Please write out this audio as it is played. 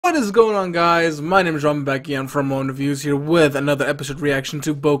What is going on, guys? My name is Ramen back again from Ramen Reviews here with another episode reaction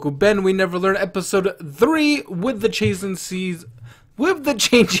to Boku Ben We Never Learn episode 3 with the changing seasons.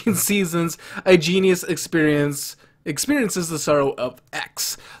 A genius experiences the sorrow of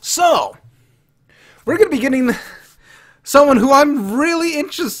X. So we're gonna be getting someone who I'm really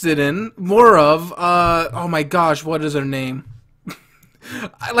interested in more of. Oh my gosh, what is her name?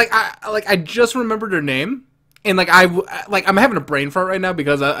 I just remembered her name. And I'm having a brain fart right now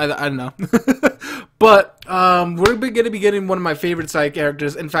because I don't know. But we're gonna be getting one of my favorite side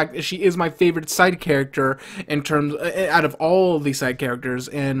characters. In fact, she is my favorite side character in terms out of all the side characters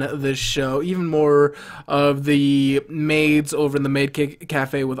in this show. Even more of the maids over in the maid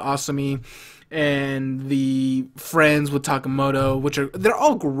cafe with Asami, and the friends with Takamoto, they're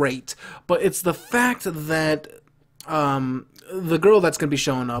all great. But it's the fact that the girl that's gonna be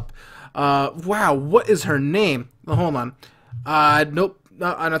showing up. Wow, what is her name? Oh, hold on. Nope.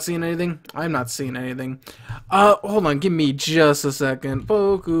 No, I'm not seeing anything. I'm not seeing anything. Hold on. Give me just a second.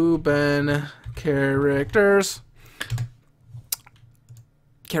 Boku Ben characters.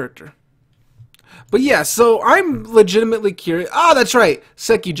 Character. But yeah, so I'm legitimately curious. Oh, that's right.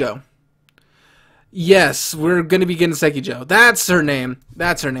 Sekijo. Yes, we're gonna be getting Sekijo. That's her name.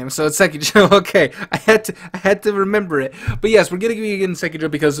 That's her name. So it's Sekijo. Okay, I had to remember it. But yes, we're gonna be getting Sekijo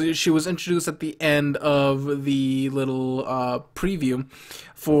because she was introduced at the end of the little preview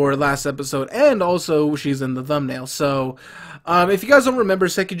for last episode, and also she's in the thumbnail. So if you guys don't remember,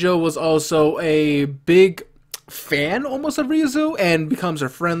 Sekijo was also a big fan almost of Rizu and becomes her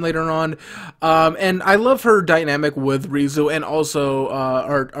friend later on, and I love her dynamic with Rizu and also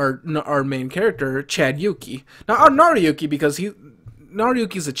our main character Chad Yuki. Now Naruyuki, because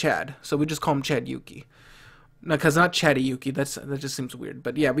Naruyuki's a Chad, so we just call him Chad Yuki. No, because not Chatty Yuki. That just seems weird.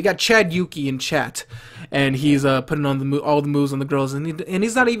 But yeah, we got Chad Yuki in chat, and he's putting on all the moves on the girls, and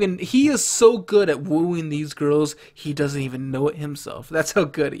he's not even. He is so good at wooing these girls, he doesn't even know it himself. That's how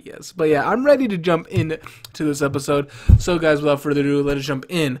good he is. But yeah, I'm ready to jump into this episode. So guys, without further ado, let us jump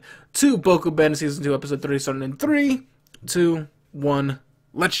in to Boku Ben Season 2, Episode 3, starting in 3, 2, 1.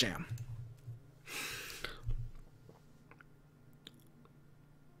 Let's jam.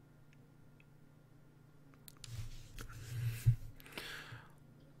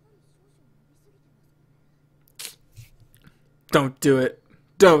 Don't do it.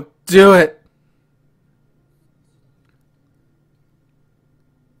 Don't do it.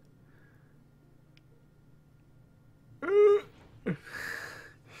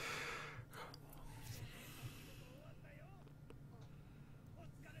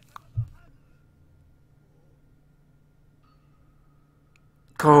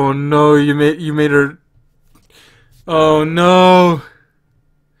 Oh no, you made her. Oh no.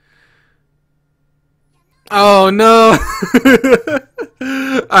 Oh no!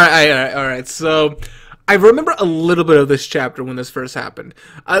 Alright. So, I remember a little bit of this chapter when this first happened.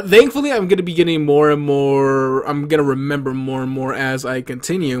 Thankfully, I'm going to be getting more and more. I'm going to remember more and more as I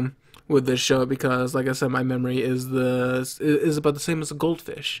continue with this show because, like I said, my memory is about the same as a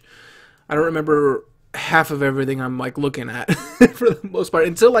goldfish. I don't remember half of everything I'm looking at for the most part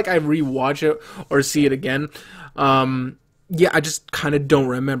until I rewatch it or see it again. Yeah, I just kind of don't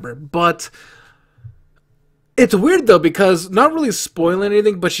remember, but. It's weird though because not really spoiling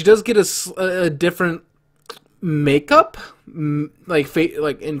anything, but she does get a different makeup, like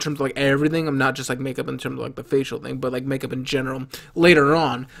in terms of everything. I'm not just makeup in terms of the facial thing, but makeup in general later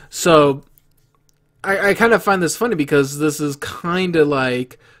on. So I kind of find this funny because this is kind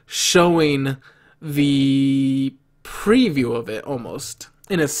of showing the preview of it almost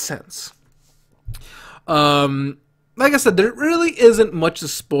in a sense. Like I said, there really isn't much to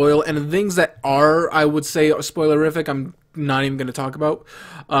spoil, and the things that are, I would say, are spoilerific, I'm not even going to talk about.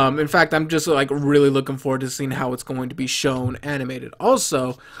 In fact, I'm just really looking forward to seeing how it's going to be shown animated.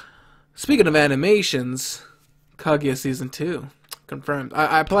 Also, speaking of animations, Kaguya Season 2, confirmed.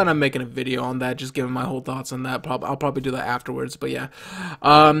 I plan on making a video on that, just giving my whole thoughts on that. I'll probably do that afterwards, but yeah.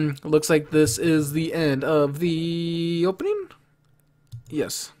 Looks like this is the end of the opening?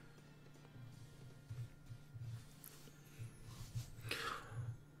 Yes.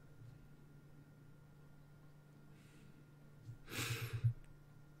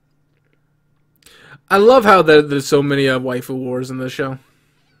 I love how there's so many waifu wars in this show.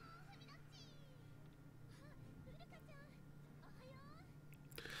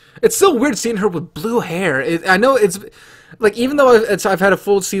 It's so weird seeing her with blue hair. I know it's even though I've had a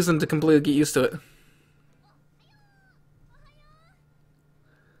full season to completely get used to it.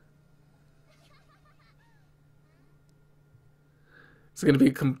 It's gonna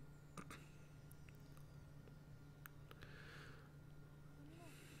be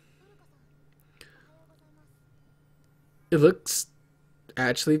It looks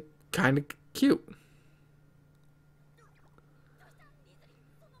actually kind of cute.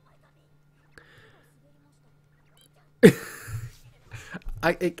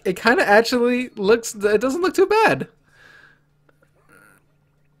 It kind of actually looks. It doesn't look too bad.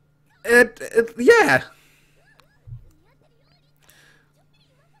 Yeah.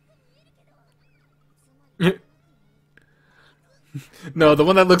 No, the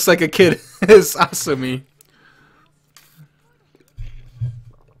one that looks like a kid is Asumi.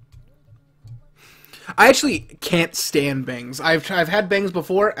 I actually can't stand bangs. I've had bangs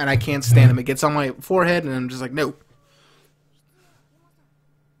before and I can't stand them. It gets on my forehead and I'm just like, no.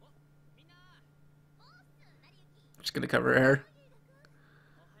 Just gonna cover her hair.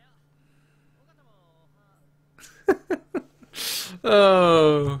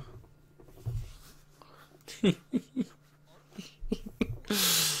 Oh.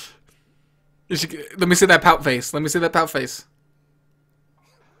 Let me see that pout face. Let me see that pout face.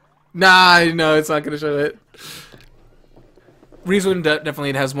 Nah, no, it's not gonna show it. Rizun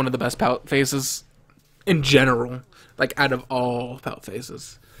definitely has one of the best pout faces in general. Like, out of all pout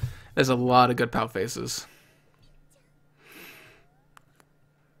faces. There's a lot of good pout faces.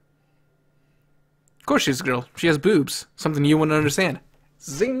 Of course she's a girl. She has boobs. Something you wouldn't understand.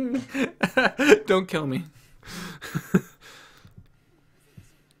 Zing! Don't kill me.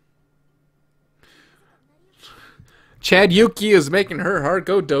 Chad Yuki is making her heart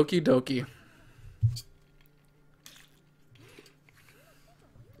go doki doki.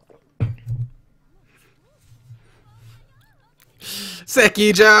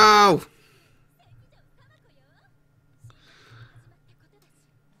 Sekijo!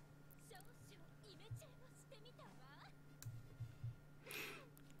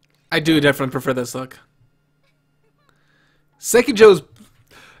 I do definitely prefer this look. Sekijo's...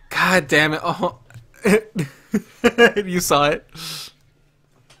 God damn it. Oh. You saw it.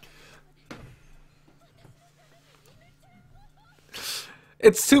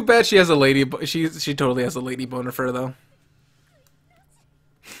 It's too bad she has a lady... She totally has a lady boner for her, though.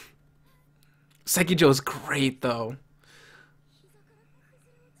 Sekijo's great, though.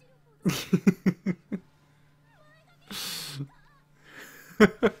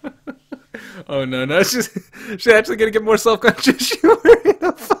 Oh no, no, she's actually gonna get more self-conscious. She's wearing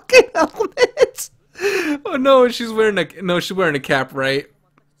a fucking helmet. Oh no, she's wearing a cap, right?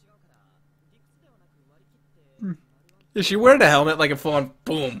 Is she wearing a helmet like a full-on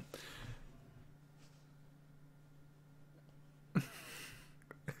boom?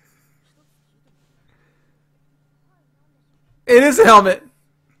 It is a helmet.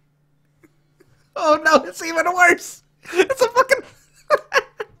 Oh no, it's even worse. It's a fucking...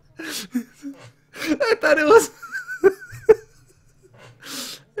 I thought it was...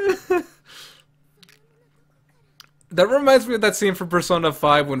 That reminds me of that scene from Persona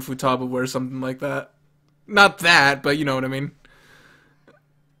 5 when Futaba wears something like that. Not that, but you know what I mean.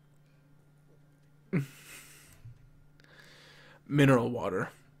 Mineral water.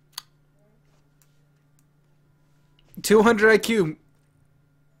 200 IQ.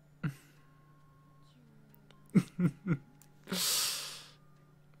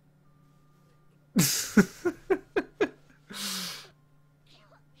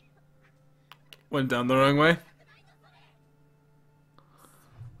 Went down the wrong way.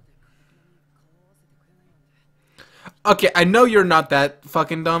 Okay, I know you're not that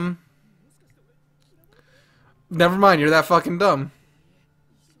fucking dumb. Never mind, you're that fucking dumb.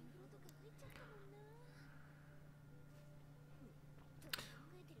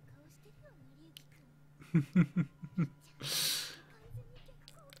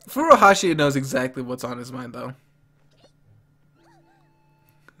 Furuhashi knows exactly what's on his mind, though.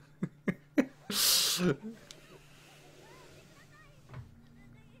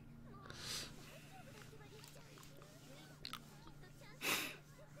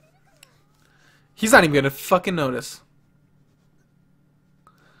 He's not even gonna fucking notice.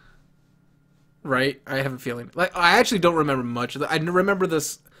 Right? I have a feeling. Like, I actually don't remember much. I remember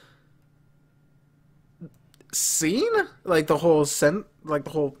this scene? Like the whole like the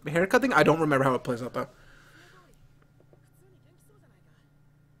whole haircut thing? I don't remember how it plays out, though.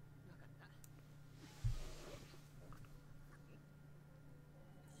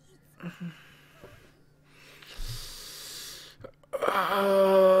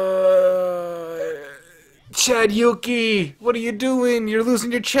 Chad Yuki! What are you doing? You're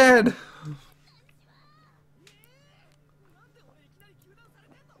losing your Chad!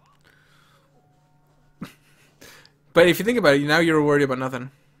 But if you think about it, now you're worried about nothing.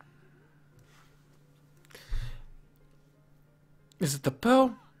 Is it the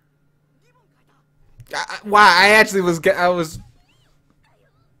bell? Wow,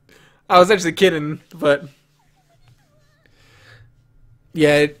 I was actually kidding, but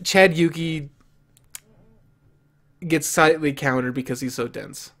yeah, Chad Yuki gets slightly countered because he's so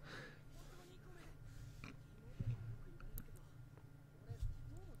dense.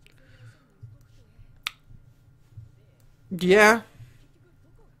 Yeah,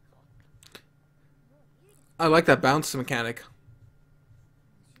 I like that bounce mechanic.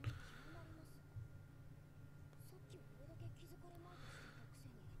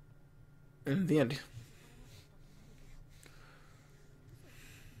 In the end.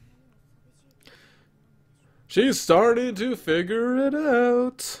 She's starting to figure it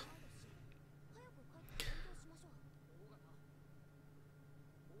out.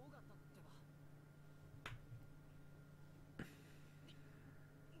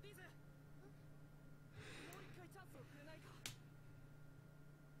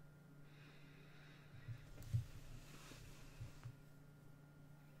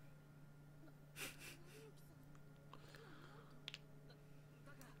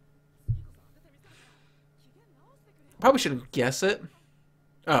 Probably shouldn't guess it.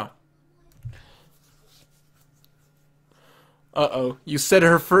 Oh. Uh-oh. You said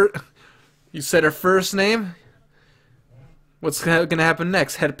her first name? What's gonna happen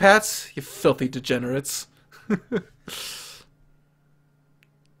next? Head pats? You filthy degenerates.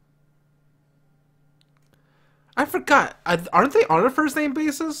 I forgot. Aren't they on a first name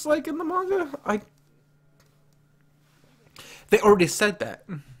basis, like in the manga? They already said that,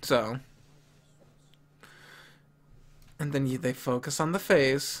 so. And then they focus on the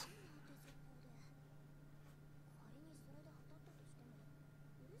face.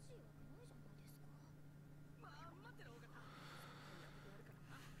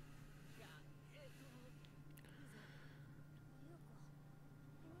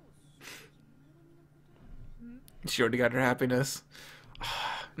 She already got her happiness.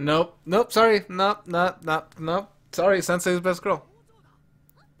 Nope. Nope. Sorry. Nope. Nope. Nope. Nope. Sorry. Sensei's best girl.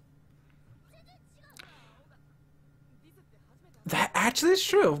 That actually is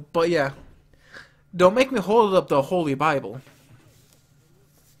true. But yeah. Don't make me hold up the Holy Bible.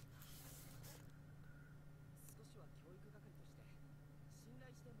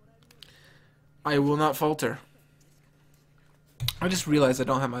 I will not falter. I just realized I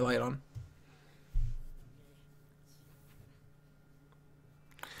don't have my light on.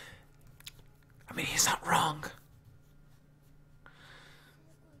 I mean, he's not wrong.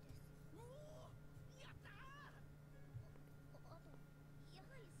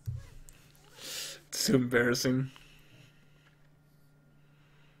 It's too embarrassing.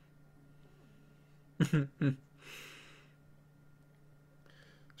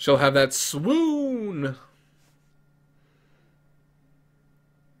 She'll have that swoon.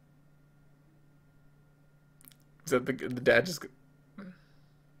 Is that the dad just...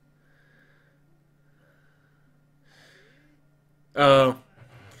 Oh.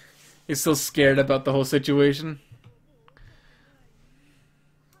 He's still scared about the whole situation.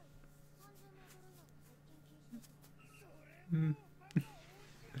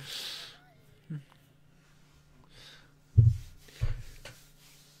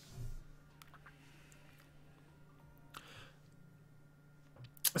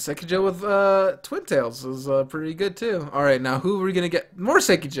 Sekijo with Twin Tails is pretty good too. Alright, now who are we gonna get? More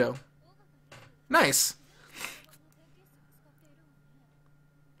Sekijo. Nice.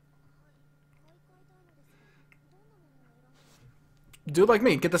 Do it like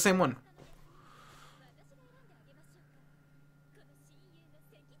me, get the same one.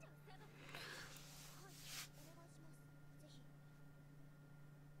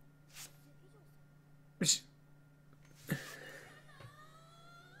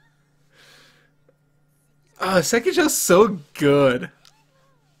 Sekijo's so good.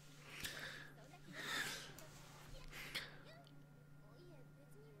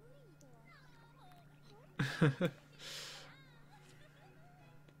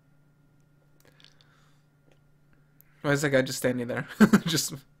 Why is that guy just standing there?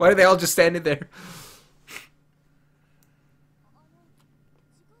 Why are they all just standing there?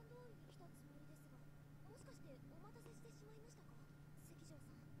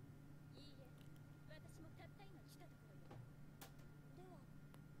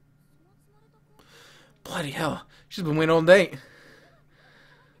 Bloody hell. She's been waiting all day.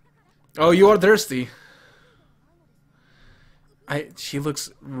 Oh, you are thirsty. She looks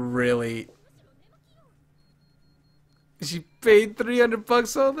really... She paid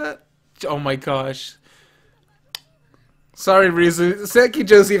 $300 on that? Oh my gosh. Sorry, Rizu.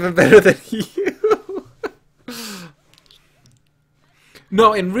 Sekijo's even better than you.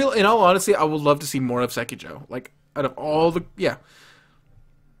 No, in all honesty, I would love to see more of Sekijo. Like out of all the, yeah,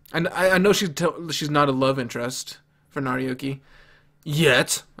 and I know she's not a love interest for Nariyuki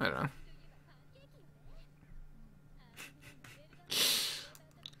yet. I don't know.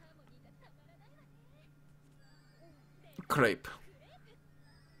 Crepe.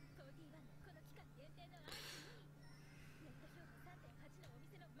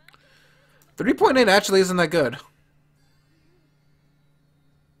 3.8 actually isn't that good.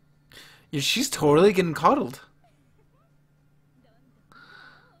 Yeah, she's totally getting coddled.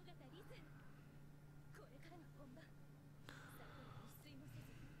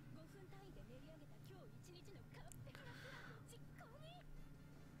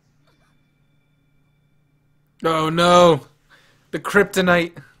 Oh no! The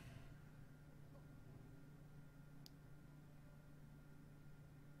kryptonite.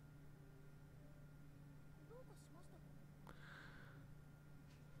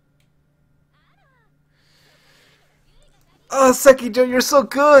 Oh, Sekijo, you're so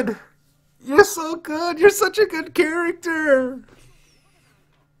good! You're so good! You're such a good character!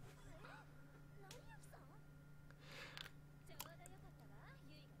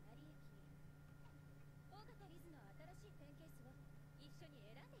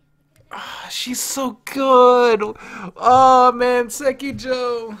 Ah, she's so good! Oh man,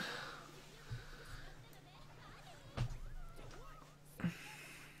 Sekijo!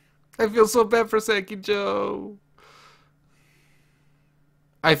 I feel so bad for Sekijo.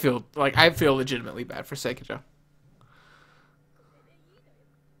 I feel legitimately bad for Sekijo.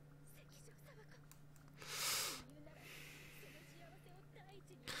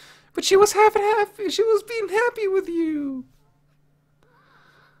 But she was happy. She was being happy with you.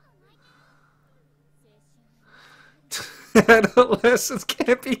 Adolescence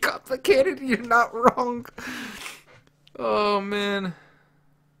can't be complicated. You're not wrong. Oh man.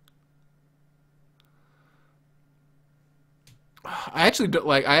 I actually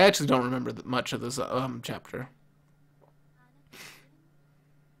don't remember much of this chapter.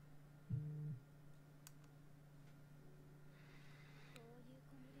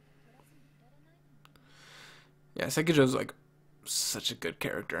 Yeah, Sekijo's like such a good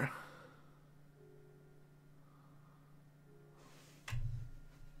character.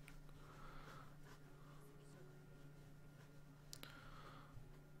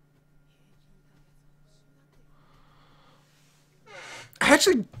 I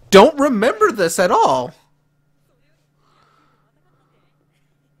actually don't remember this at all.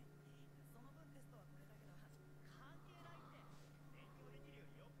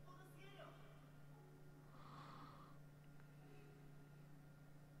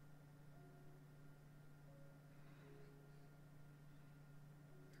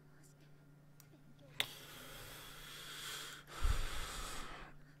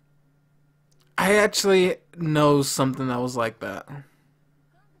 I actually know something that was like that.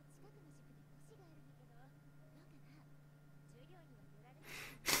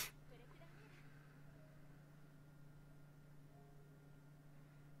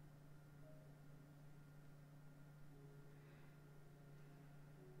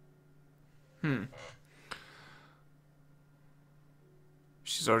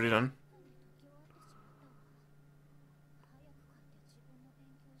 She's already done.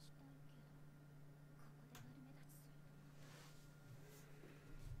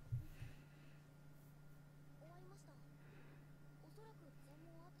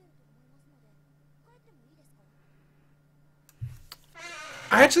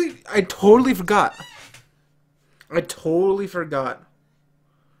 I totally forgot. I totally forgot.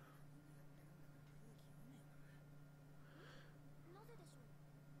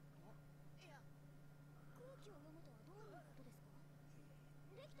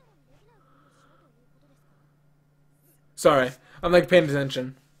 Sorry, I'm like paying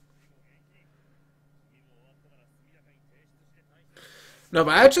attention. No,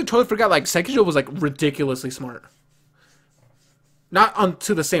 but I actually totally forgot. Like Sekijo was like ridiculously smart. Not on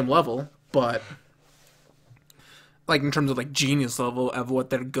to the same level, but like in terms of like genius level of what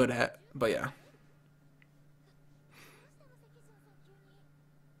they're good at. But yeah.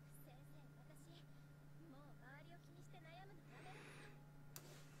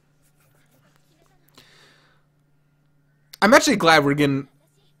 I'm actually glad we're getting.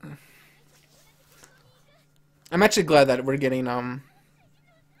 I'm actually glad that we're getting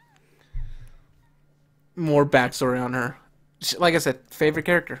more backstory on her. Like I said, favorite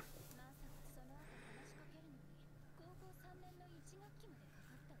character.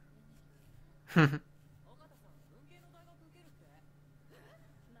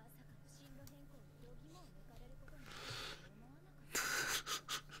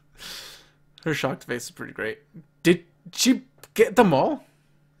 Her shocked face is pretty great. Did she get them all?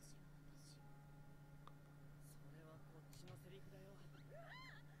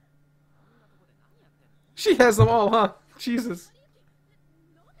 She has them all, huh? Jesus.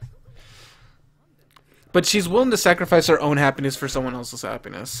 But she's willing to sacrifice her own happiness for someone else's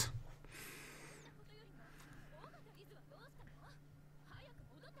happiness.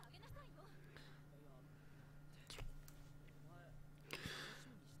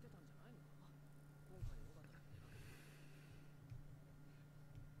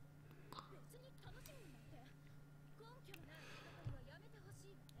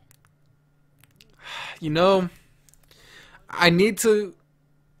 You know, I need to...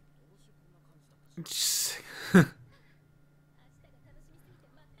 This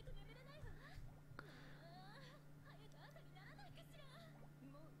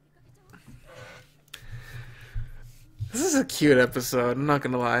is a cute episode, I'm not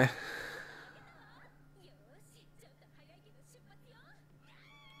gonna lie.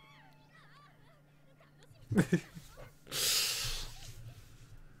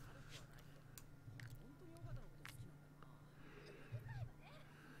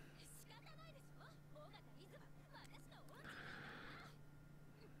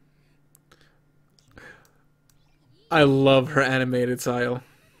 I love her animated style.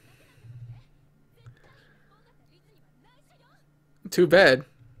 Too bad.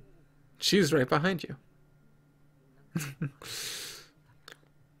 She's right behind you.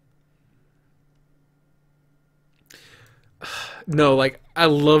 No, like, I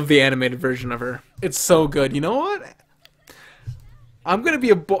love the animated version of her. It's so good. You know what? I'm gonna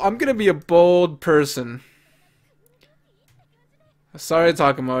be a bold person. Sorry,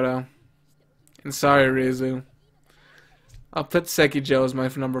 Takamoto. And sorry, Rizu. I'll put Sekijo as my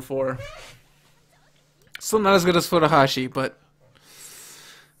number 4. Still not as good as Furuhashi, but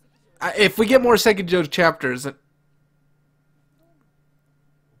if we get more Sekijo chapters...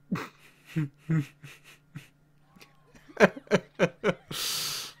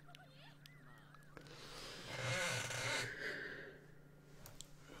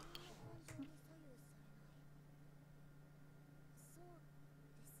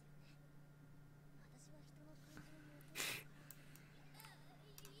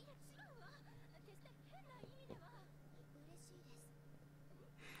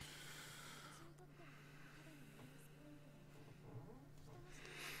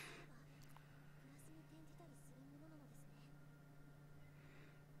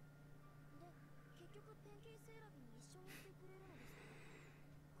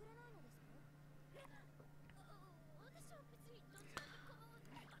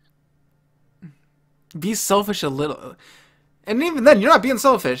 Be selfish a little. And even then, you're not being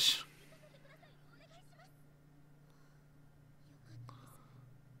selfish.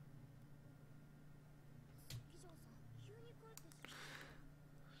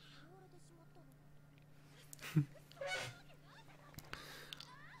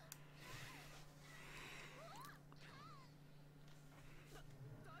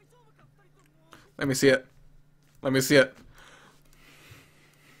 Let me see it. Let me see it.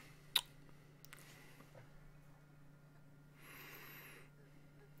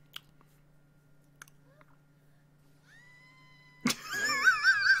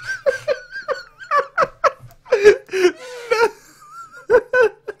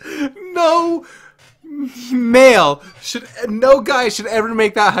 No male should, no guy should ever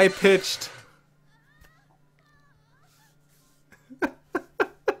make that high pitched.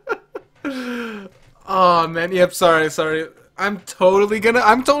 Oh man, yep, sorry. I'm totally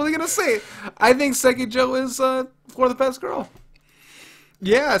gonna say it. I think Sekijo is for the best girl.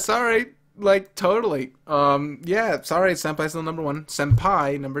 Yeah, sorry. Like totally. Yeah, sorry, Senpai's still number 1.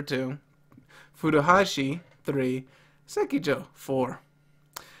 Senpai number 2. Furuhashi 3. Sekijo 4.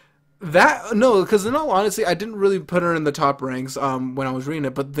 That no, because in all honesty, I didn't really put her in the top ranks when I was reading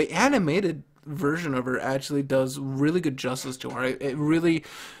it, but the animated version of her actually does really good justice to her. It really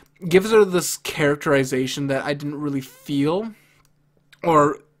gives her this characterization that I didn't really feel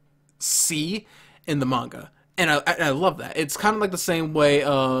or see in the manga. And I love that. It's kind of like the same way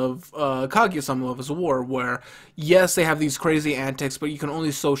of Kaguya-sama Love is a War, where yes, they have these crazy antics, but you can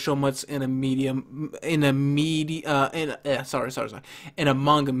only show much in a medium, in a manga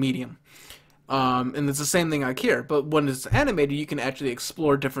medium. And it's the same thing like here, but when it's animated, you can actually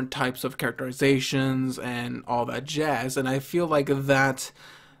explore different types of characterizations and all that jazz. And I feel like that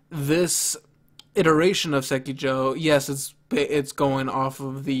this iteration of Sekijo, yes, it's going off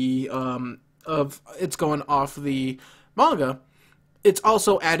of the manga, it's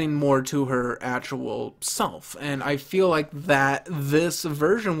also adding more to her actual self, and I feel like that this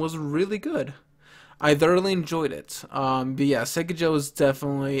version was really good. I thoroughly enjoyed it. But yeah, Sekijo is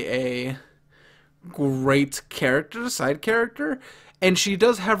definitely a great character, side character, and she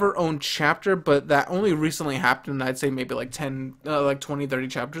does have her own chapter, but that only recently happened. I'd say maybe like 10, like 20, 30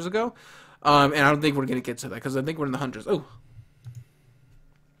 chapters ago. And I don't think we're gonna get to that because I think we're in the hundreds. Oh.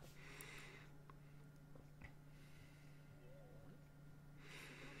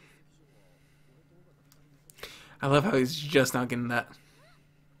 I love how he's just not getting that.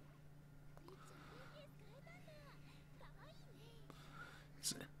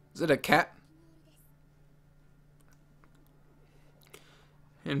 Is it a cat?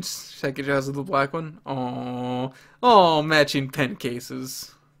 And Sekijo has the black one. Oh, oh, matching pen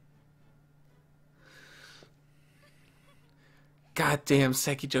cases. Goddamn,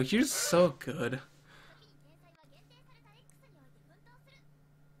 Sekijo, you're so good.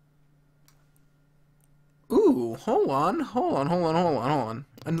 Ooh, hold on.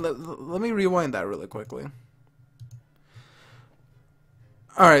 And let me rewind that really quickly.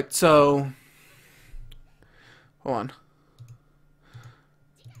 Alright, so... Hold on.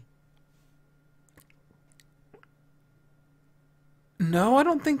 No, I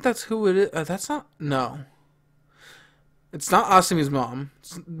don't think that's who it is. That's not... No. It's not Asumi's mom.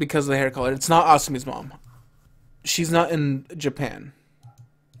 Because of the hair color. It's not Asumi's mom. She's not in Japan.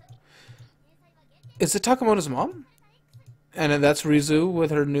 Is it Takamoto's mom? And that's Rizu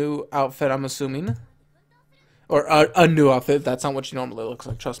with her new outfit, I'm assuming. Or a new outfit. That's not what she normally looks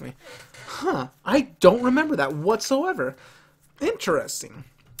like, trust me. Huh. I don't remember that whatsoever. Interesting.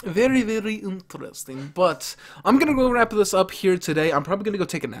 Very, very interesting. But I'm going to go wrap this up here today. I'm probably going to go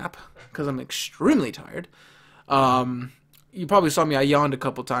take a nap because I'm extremely tired. You probably saw me. I yawned a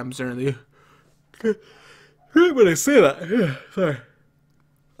couple times during the... When I say that. Yeah, sorry.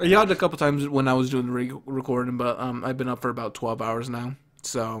 I yawned a couple times when I was doing the recording, but I've been up for about 12 hours now.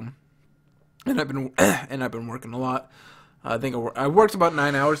 So... And I've been working a lot. I think I worked about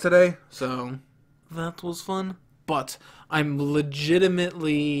 9 hours today, so that was fun. But I'm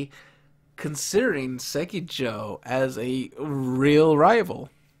legitimately considering Sekijo as a real rival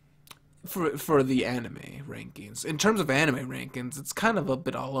for the anime rankings. In terms of anime rankings, it's kind of a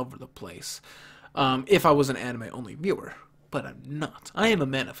bit all over the place. If I was an anime only viewer, but I'm not. I am a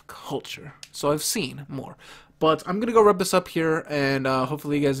man of culture, so I've seen more. But I'm going to go wrap this up here, and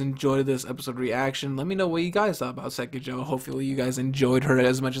hopefully you guys enjoyed this episode reaction. Let me know what you guys thought about Sekijo. Hopefully you guys enjoyed her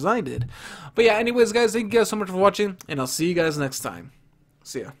as much as I did. But yeah, anyways, guys, thank you guys so much for watching, and I'll see you guys next time.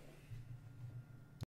 See ya.